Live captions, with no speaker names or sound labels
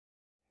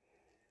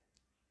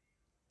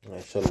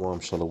Right,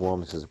 shalom, shalom.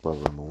 This is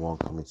Brother Number One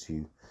coming to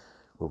you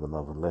with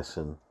another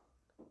lesson,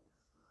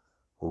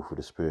 all for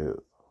the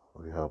Spirit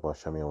of Yahweh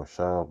Hashem Yahweh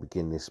Shai. I'll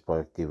begin this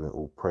by giving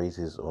all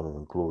praises, honor,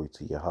 and glory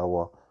to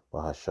Yahweh,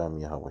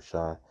 Bahashem Yahweh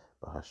Shai,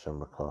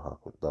 Bahashem Rakah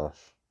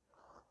HaKodash.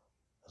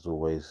 As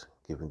always,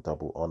 giving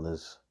double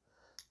honors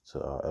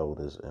to our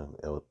elders and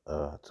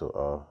to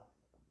our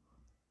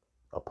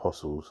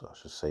apostles, I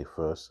should say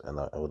first, and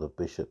our elder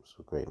bishops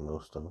of Great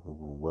Millstone who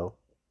rule well.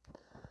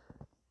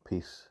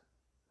 Peace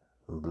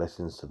and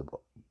blessings to the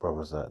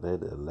brothers out there,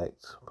 the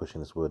elect, pushing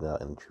this word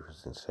out in truth and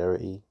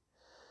sincerity,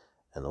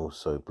 and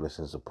also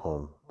blessings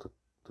upon the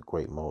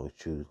great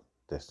multitude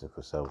destined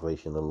for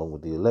salvation along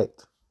with the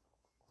elect.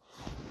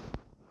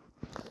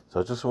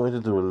 So I just wanted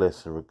to do a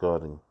lesson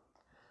regarding,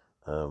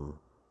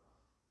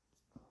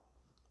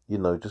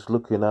 just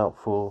looking out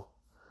for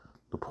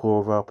the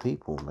poor of our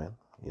people, man.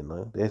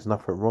 There's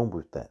nothing wrong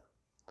with that,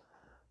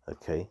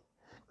 okay?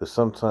 Because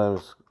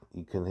sometimes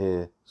you can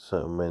hear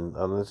certain men,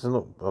 and there's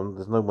no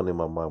one in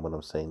my mind when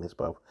I'm saying this,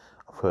 but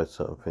I've heard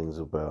certain things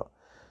about,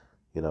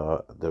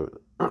 the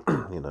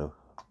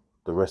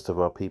rest of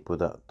our people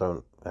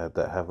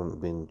that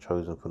haven't been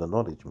chosen for the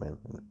knowledge, man.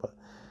 But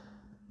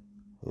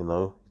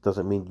it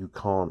doesn't mean you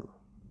can't.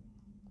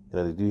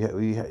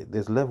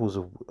 There's levels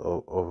of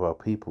our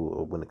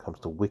people when it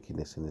comes to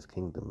wickedness in this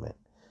kingdom, man.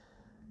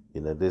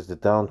 There's the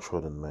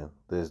downtrodden, man.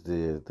 There's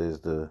the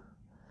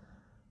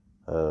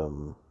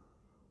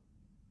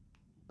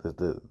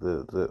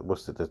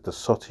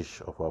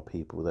sottish of our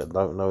people that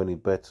don't know any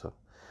better,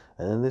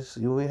 and then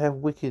we have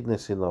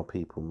wickedness in our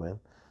people, man.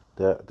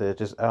 They're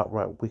just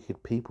outright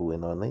wicked people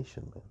in our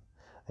nation, man.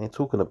 I ain't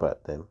talking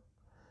about them,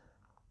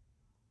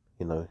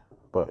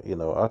 but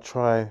I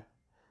try.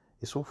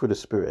 It's all through the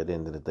Spirit at the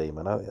end of the day,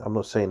 man. I'm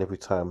not saying every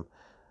time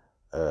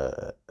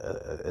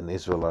an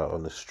Israelite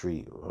on the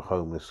street, a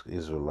homeless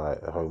Israelite,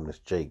 a homeless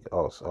Jake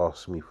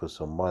asks me for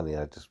some money,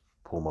 I just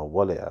pull my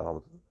wallet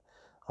out.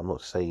 I'm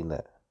not saying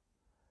that,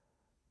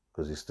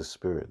 because it's the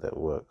Spirit that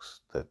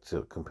works, that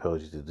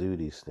compels you to do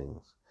these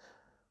things.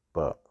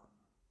 But,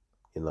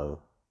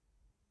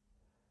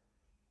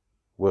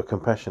 we're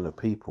compassionate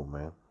people,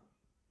 man.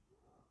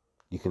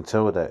 You can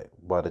tell that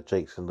by the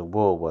Jakes in the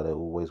world, why they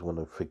always want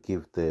to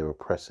forgive their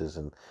oppressors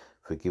and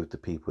forgive the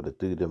people that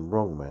do them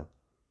wrong, man.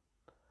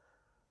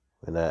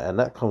 And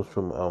that comes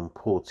from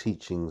poor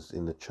teachings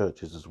in the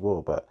churches as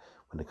well, but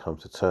when it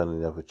comes to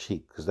turning the other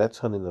cheek, because that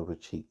turning the other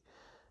cheek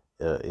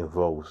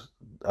involves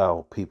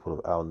our people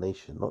of our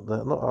nation, not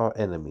our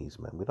enemies,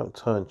 man. We don't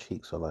turn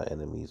cheeks on our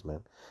enemies,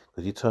 man.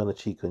 Because you turn a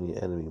cheek on your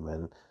enemy,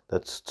 man,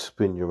 that's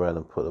spin you around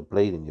and put a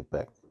blade in your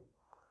back.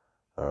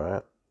 All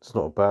right, it's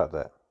not about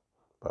that.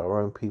 But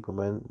our own people,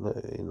 man,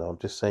 I'm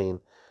just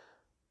saying,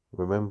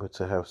 remember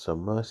to have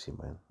some mercy,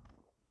 man.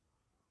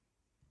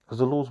 Because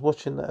the Lord's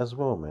watching that as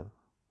well, man.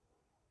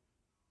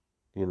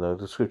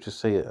 The scriptures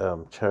say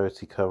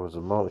charity covers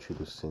a multitude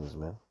of sins,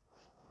 man.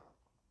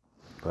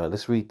 All right,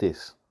 let's read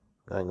this.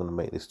 I ain't going to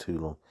make this too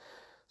long.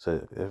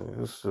 So,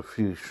 just a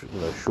few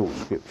short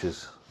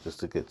scriptures just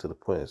to get to the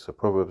point. So,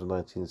 Proverbs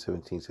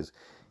 19:17 says,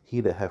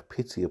 "He that hath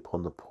pity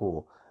upon the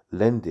poor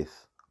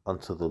lendeth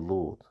unto the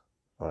Lord."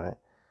 All right?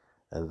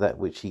 And that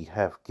which he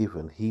hath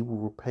given, he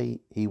will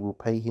pay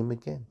him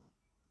again.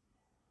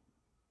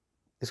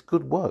 It's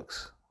good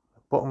works.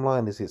 Bottom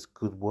line is, it's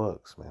good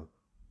works, man.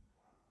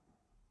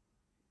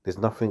 There's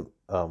nothing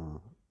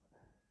wrong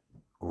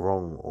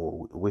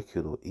or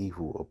wicked or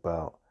evil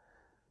about,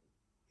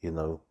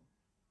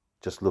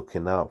 just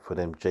looking out for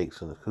them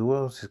Jakes. And who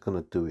else is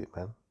going to do it,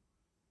 man?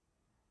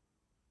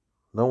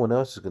 No one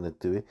else is going to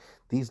do it.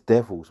 These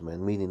devils,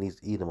 man, meaning these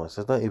Edomites,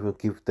 they don't even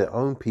give their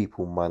own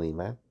people money,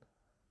 man.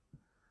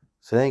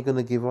 So they ain't going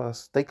to give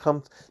us.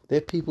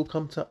 Their people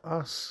come to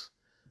us.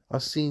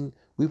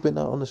 We've been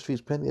out on the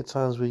streets plenty of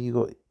times where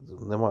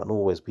there might not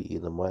always be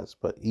Edomites,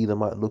 but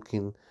Edomite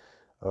looking,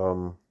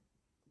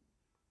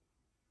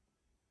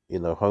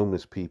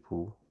 homeless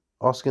people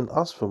asking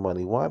us for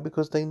money. Why?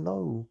 Because they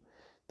know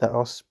that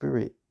our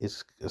spirit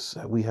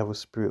we have a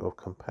spirit of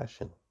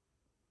compassion.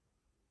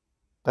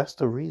 That's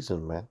the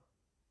reason, man.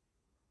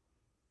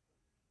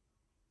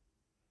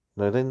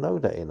 No, they know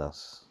that in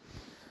us.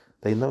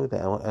 They know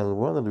that, and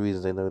one of the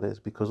reasons they know that is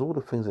because all the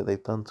things that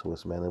they've done to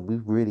us, man, and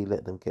we've really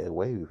let them get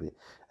away with it.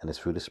 And it's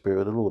through the Spirit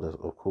of the Lord,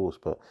 of course,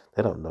 but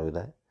they don't know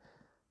that.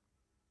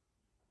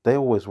 They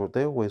watch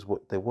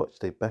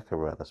their back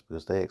around us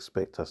because they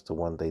expect us to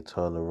one day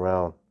turn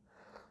around.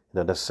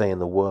 They're saying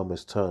the worm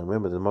is turned.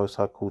 Remember, the Most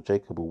High called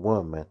Jacob a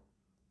worm, man.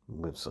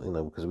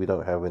 Because we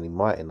don't have any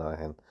might in our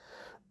hand.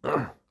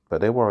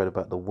 But they're worried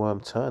about the worm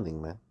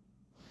turning, man.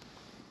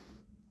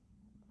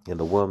 And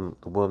the worm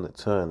that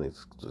turned,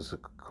 it's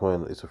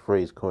a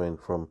phrase coined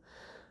from,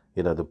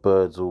 the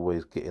birds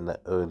always getting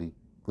that early,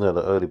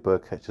 the early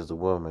bird catches the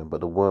worm, man, but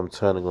the worm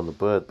turning on the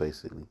bird,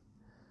 basically.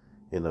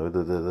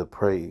 The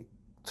prey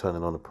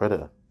turning on the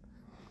predator.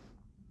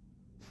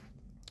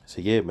 So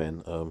yeah,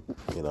 man, I'm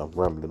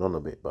rambling on a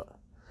bit, but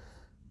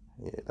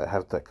yeah,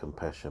 have that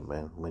compassion,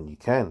 man, when you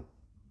can,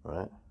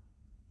 right?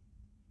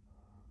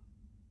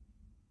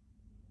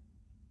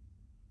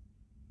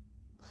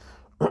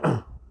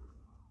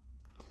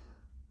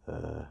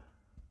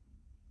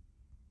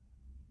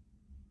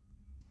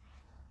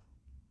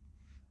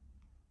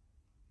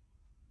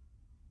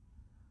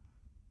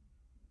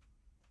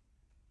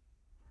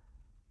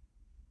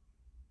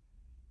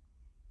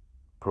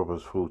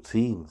 Proverbs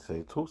 14. So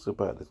it talks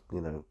about the,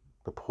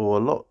 the poor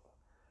a lot,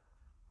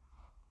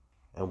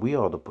 and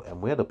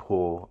we're the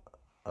poor.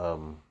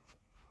 Um,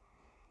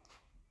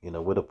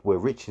 we're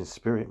rich in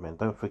spirit, man.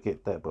 Don't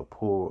forget that, but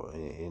poor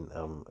in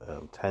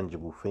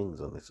tangible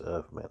things on this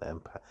earth, man,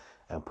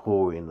 and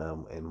poor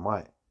in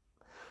might.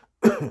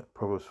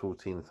 Proverbs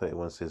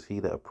 14:31 says, "He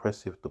that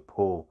oppresseth the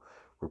poor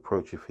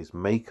reproacheth his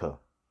maker,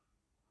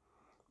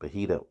 but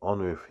he that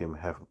honoureth him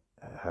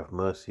have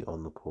mercy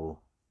on the poor."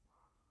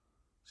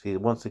 See,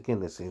 once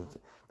again,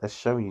 that's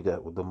showing you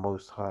that the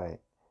Most High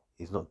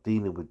is not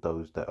dealing with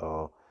those that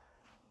are,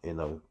 you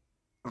know,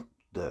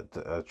 that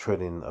are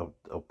treading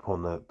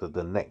upon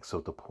the necks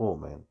of the poor,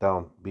 man.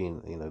 They're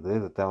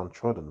the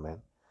downtrodden,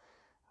 man.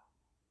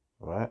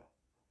 Right?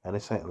 And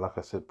this ain't, like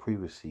I said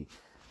previously,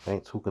 I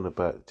ain't talking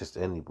about just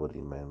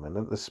anybody, man.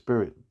 The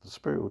spirit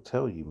will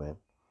tell you, man.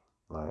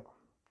 Like,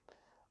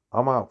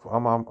 I'm up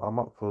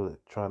for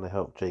trying to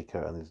help Jake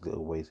out in his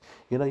little ways.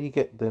 You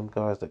get them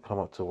guys that come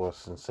up to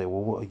us and say,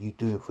 "Well, what are you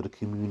doing for the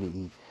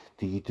community?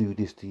 Do you do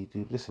this? Do you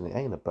do?" Listen, it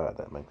ain't about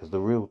that, man. Because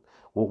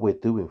what we're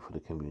doing for the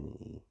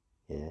community,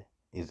 yeah,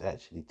 is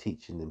actually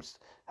teaching them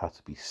how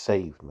to be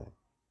saved, man.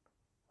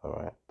 All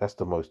right, that's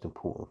the most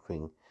important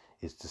thing.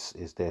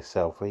 Is their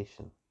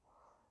salvation,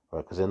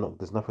 right? Because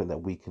there's nothing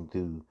that we can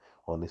do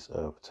on this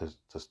earth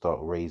to start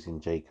raising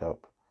Jake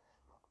up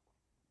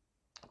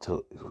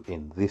to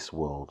in this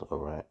world. All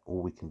right,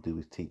 all we can do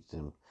is teach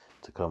them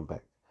to come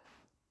back,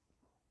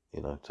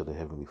 to the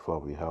Heavenly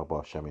Father. How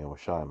about Shami or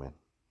Shai, man?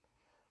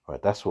 All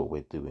right, that's what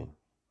we're doing.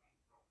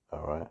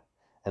 All right,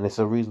 and it's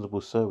a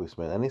reasonable service,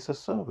 man, and it's a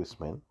service,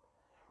 man.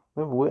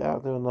 Remember, we're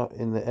out there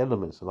in the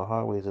elements and the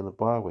highways and the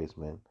byways,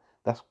 man.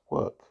 That's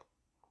work.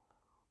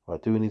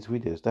 Right, doing these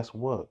videos, that's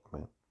work,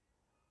 man.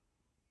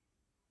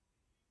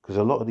 Because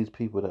a lot of these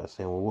people that are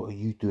saying, "Well, what are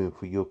you doing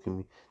for your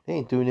community?" They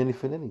ain't doing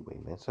anything anyway,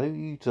 man. So who are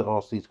you to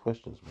ask these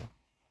questions, man?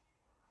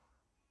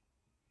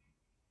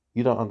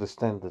 You don't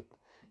understand the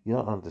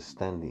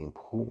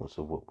importance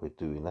of what we're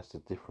doing. That's the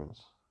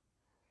difference.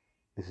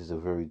 This is a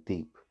very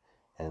deep,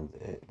 and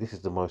this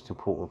is the most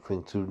important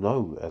thing to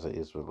know as an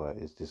Israelite.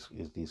 Is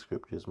these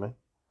scriptures, man.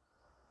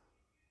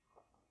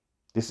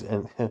 This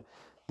and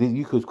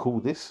you could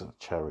call this a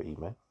charity,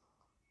 man.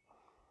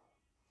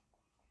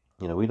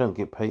 We don't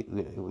get paid.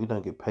 We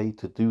don't get paid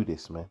to do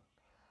this, man.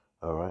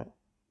 All right.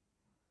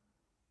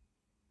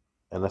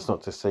 And that's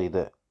not to say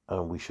that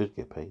we should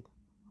get paid.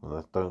 And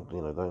I don't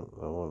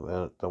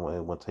want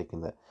anyone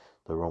taking that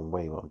the wrong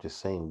way. But I'm just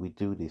saying we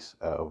do this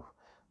out of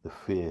the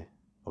fear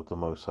of the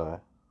Most High,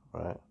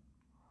 right?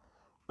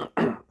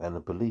 And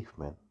the belief,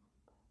 man,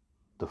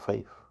 the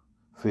faith,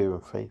 fear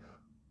and faith,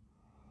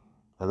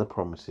 and the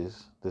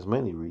promises. There's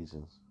many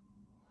reasons.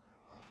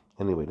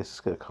 Anyway, let's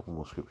just get a couple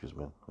more scriptures,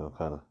 man. I'm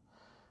kind of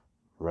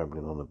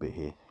rambling on a bit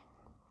here.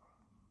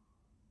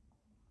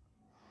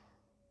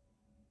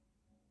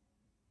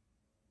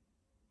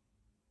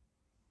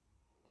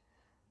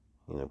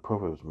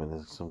 Proverbs, man.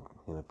 There's some,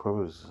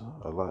 Proverbs.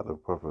 I like the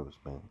Proverbs,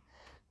 man,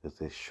 because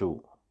they're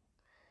short,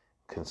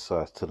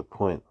 concise, to the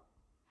point.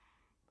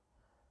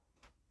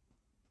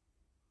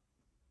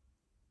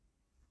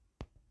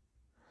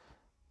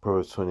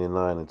 Proverbs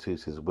 29:2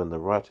 says, "When the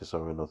righteous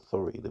are in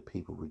authority, the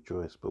people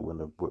rejoice, but when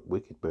the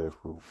wicked bear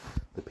rule,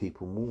 the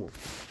people mourn."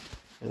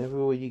 And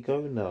everywhere you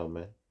go now,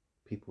 man,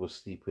 people are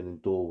sleeping in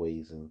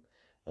doorways and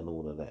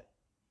all of that.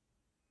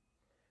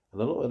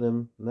 And a lot of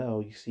them now,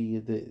 you see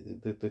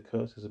the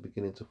curses are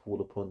beginning to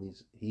fall upon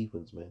these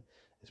heathens, man,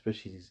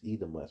 especially these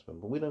Edomites, man.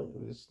 But we don't.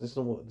 It's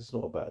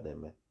not about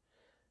them, man.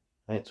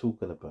 I ain't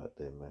talking about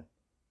them, man.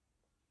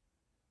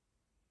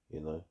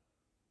 You know.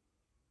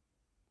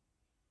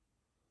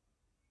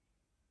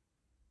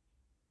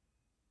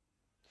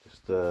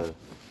 Just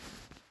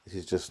this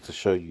is just to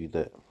show you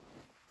that,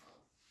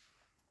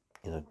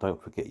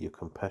 don't forget your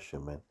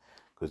compassion, man,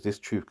 because this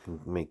truth can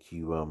make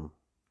you. I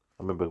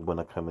remember when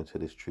I came into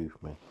this truth,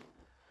 man.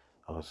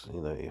 I was,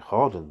 it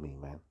hardened me,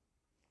 man.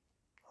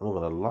 I'm not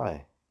gonna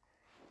lie,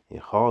 it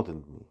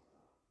hardened me.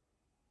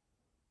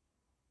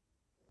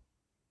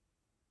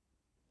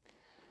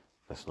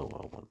 That's not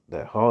what I want.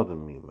 That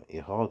hardened me, man.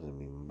 It hardened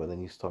me, man. But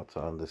then you start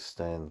to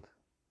understand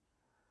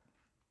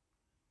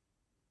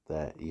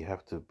that you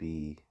have to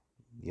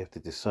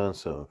discern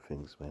certain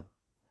things, man.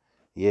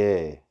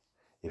 Yeah,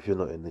 if you're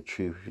not in the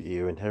truth,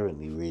 you're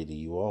inherently, really,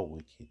 you are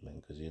wicked, man,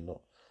 because you're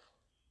not,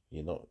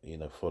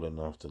 following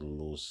after the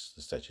laws,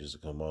 the statutes, the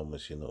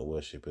commandments. You're not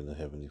worshiping the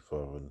Heavenly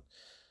Father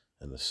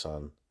and the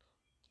Son,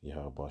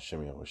 Yahweh,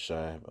 Shem, Yahweh,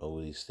 Shai, all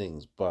these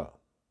things. But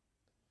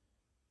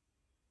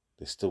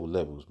there's still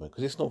levels, man,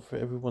 because it's not for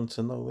everyone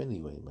to know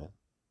anyway, man.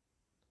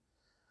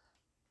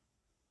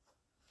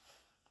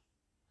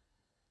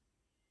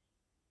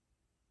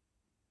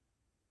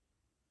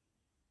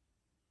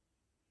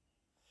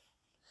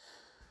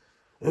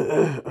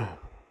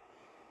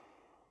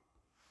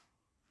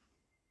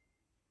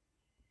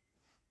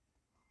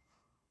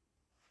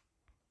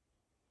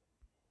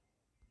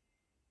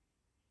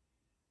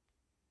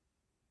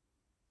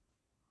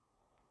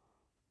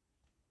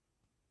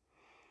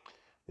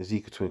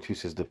 Ezekiel 22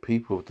 says, the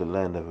people of the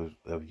land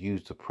have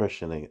used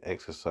oppression and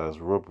exercised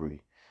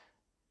robbery,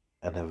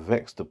 and have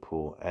vexed the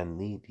poor and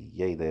needy.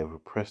 Yea, they have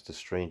oppressed the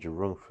stranger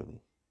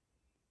wrongfully.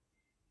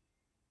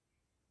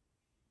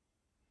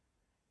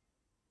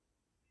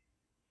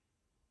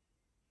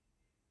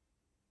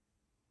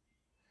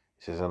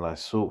 It says, and I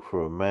sought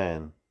for a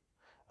man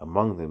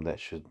among them that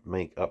should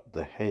make up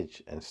the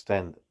hedge and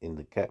stand in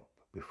the gap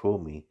before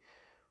me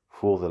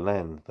for the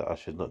land, that I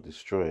should not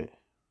destroy it.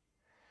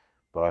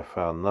 But I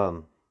found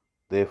none.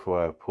 Therefore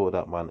I have poured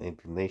out mine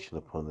indignation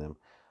upon them.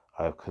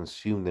 I have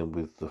consumed them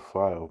with the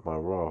fire of my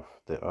wrath.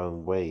 Their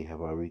own way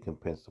have I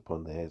recompensed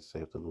upon their heads,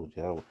 saith the Lord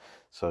Jehovah.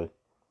 So,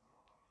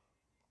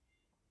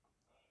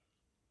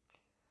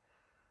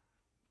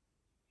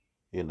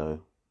 you know,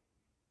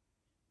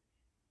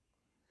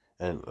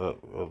 and a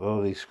lot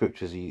of these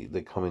scriptures,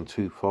 they come in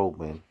twofold,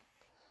 man.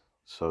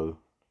 So,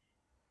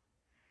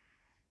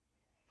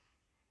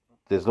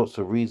 there's lots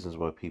of reasons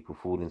why people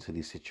fall into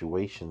these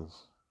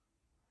situations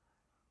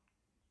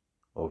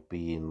of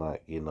being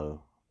like,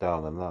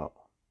 down and out.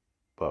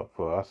 But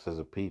for us as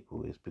a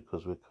people, it's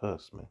because we're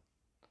cursed, man.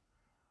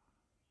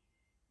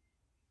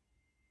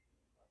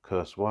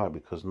 Cursed why?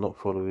 Because not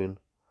following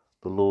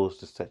the laws,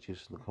 the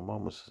statutes, and the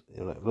commandments.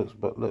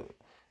 Look,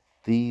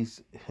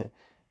 these,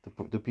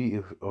 the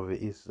beauty of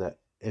it is that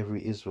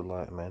every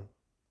Israelite, man,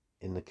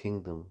 in the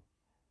kingdom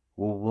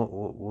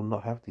will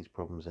not have these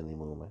problems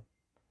anymore, man.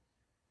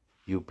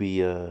 You'll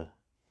be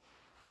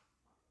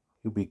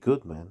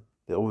good, man.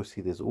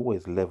 There's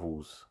always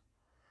levels.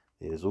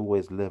 There's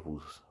always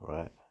levels,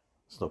 right?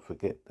 Let's not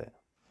forget that.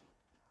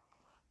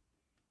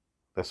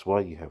 That's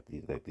why you have the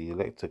elect. The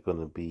elect are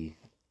gonna be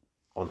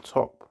on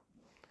top.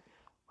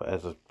 But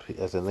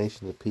as a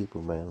nation of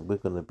people, man, we're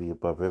gonna be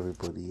above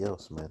everybody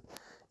else, man.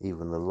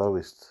 Even the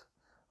lowest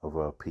of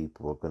our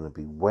people are gonna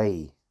be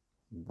way,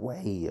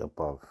 way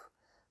above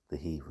the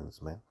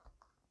heathens, man.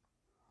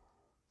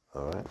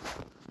 All right.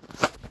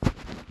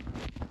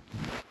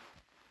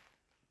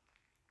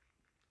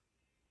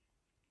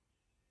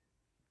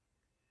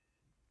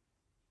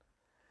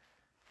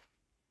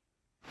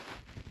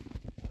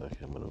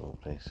 Okay, I'm in the wrong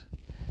place.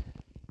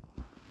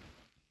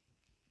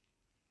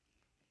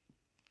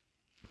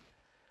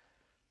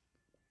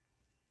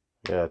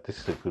 Yeah, this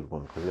is a good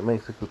one because it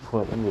makes a good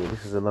point. Anyway,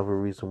 this is another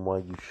reason why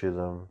you should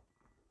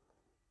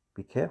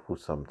be careful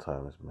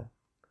sometimes, man.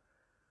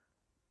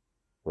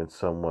 When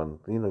someone,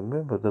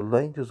 remember the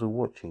angels are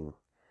watching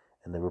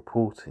and they're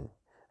reporting,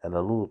 and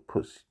the Lord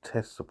puts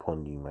tests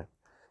upon you, man,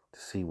 to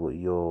see what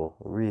you're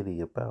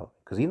really about.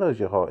 Because He knows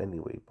your heart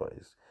anyway, but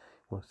He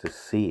wants to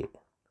see it.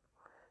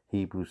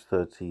 Hebrews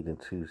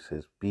 13:2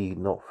 says, be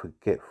not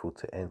forgetful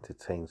to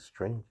entertain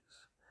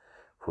strangers,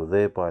 for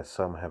thereby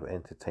some have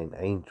entertained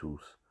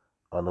angels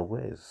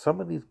unawares.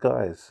 Some of these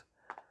guys,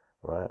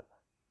 right,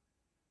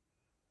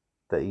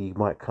 that you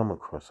might come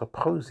across are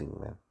posing,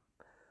 man.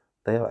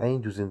 They are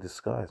angels in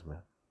disguise,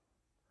 man.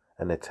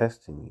 And they're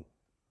testing you.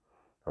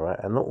 All right?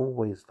 And not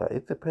always,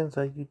 it depends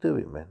how you do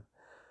it, man.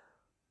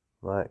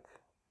 Like,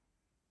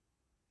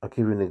 I'll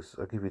give you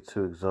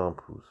 2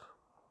 examples.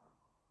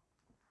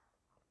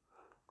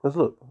 Because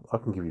look, I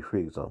can give you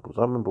 3 examples.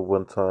 I remember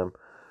one time,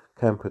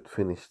 camp had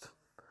finished,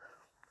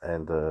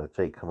 and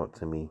Jake come up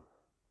to me,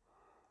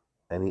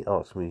 and he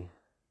asked me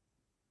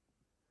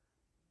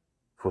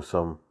for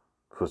some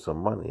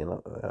money,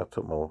 and I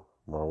took my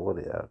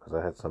wallet out because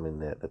I had some in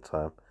there at the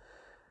time,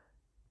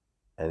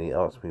 and he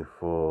asked me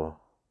for,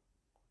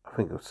 I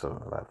think it was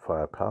something like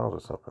 £5 or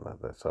something like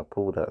that. So I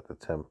pulled out the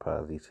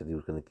 £10. He said he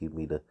was going to give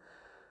me the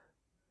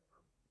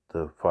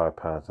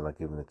 £5, and I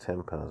gave him the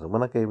 £10. And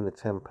when I gave him the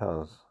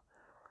 £10,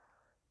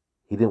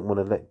 he didn't want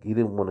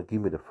to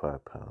give me the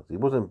 £5. He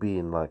wasn't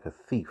being like a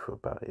thief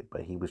about it,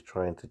 but he was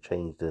trying to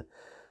change the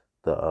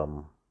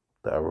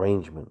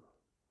arrangement.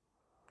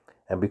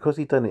 And because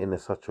he done it in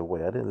such a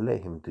way, I didn't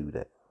let him do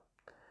that.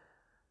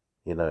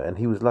 And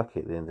he was lucky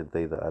at the end of the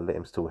day that I let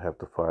him still have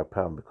the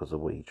 £5 because of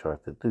what he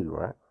tried to do,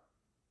 right?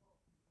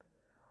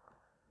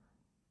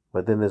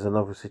 But then there's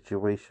another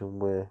situation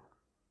where,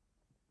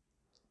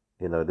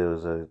 there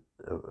was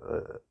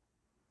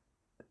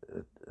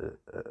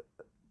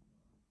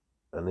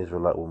an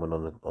Israelite woman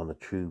on the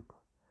tube.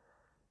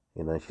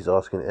 She's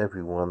asking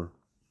everyone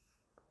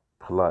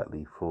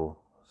politely for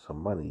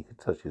some money. You could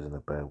tell she was in a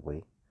bad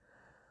way.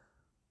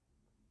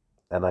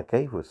 And I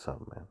gave her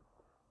some, man.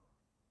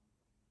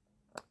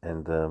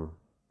 And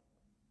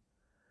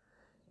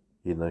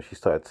she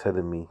started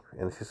telling me,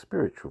 and this is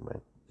spiritual,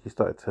 man. She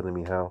started telling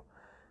me how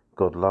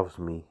God loves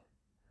me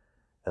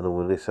and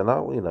all of this. And I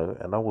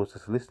was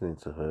just listening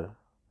to her,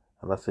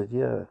 and I said,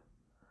 yeah,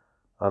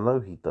 I know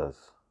He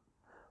does.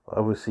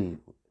 Obviously,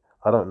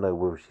 I don't know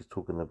whether she's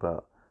talking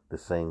about the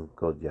same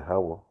God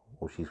Yahweh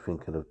or she's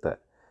thinking of that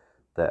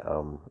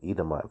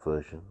Edomite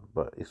version,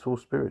 but it's all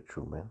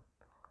spiritual, man.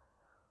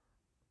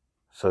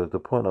 So the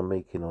point I'm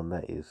making on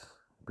that is,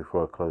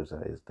 before I close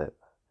out, is that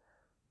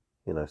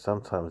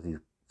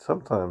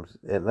sometimes,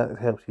 and that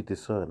helps you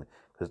discern it,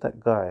 because that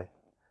guy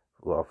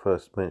who I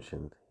first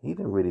mentioned, he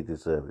didn't really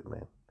deserve it,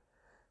 man.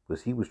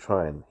 because he was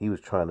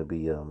trying to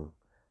be a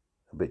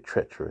bit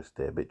treacherous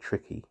there, a bit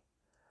tricky,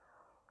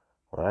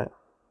 right?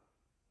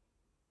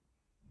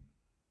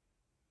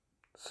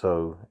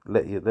 So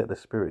let the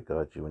Spirit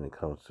guide you when it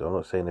comes to. I'm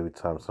not saying every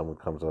time someone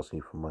comes asking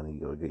you for money, you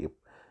gotta get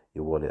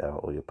your wallet out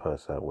or your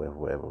purse out,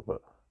 whatever.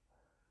 But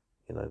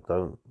you know,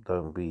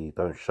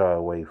 don't shy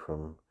away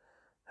from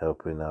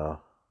helping our.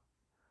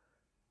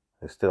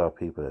 They're still our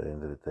people at the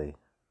end of the day.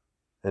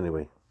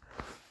 Anyway,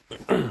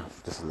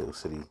 just a little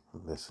silly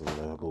lesson, you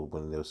know. Lord,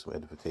 when there was some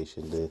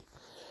edification there.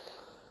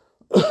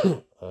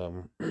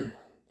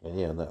 And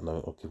yeah, on that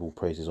note, I'll give all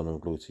praises, honor,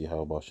 and glory to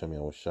Yahweh Hashem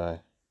Yahweh Shai,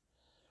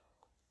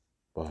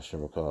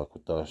 Bahashem Rakah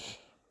Kudash,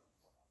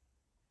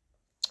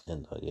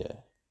 and yeah,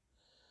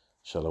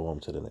 shalom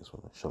to the next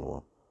one.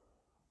 Shalom.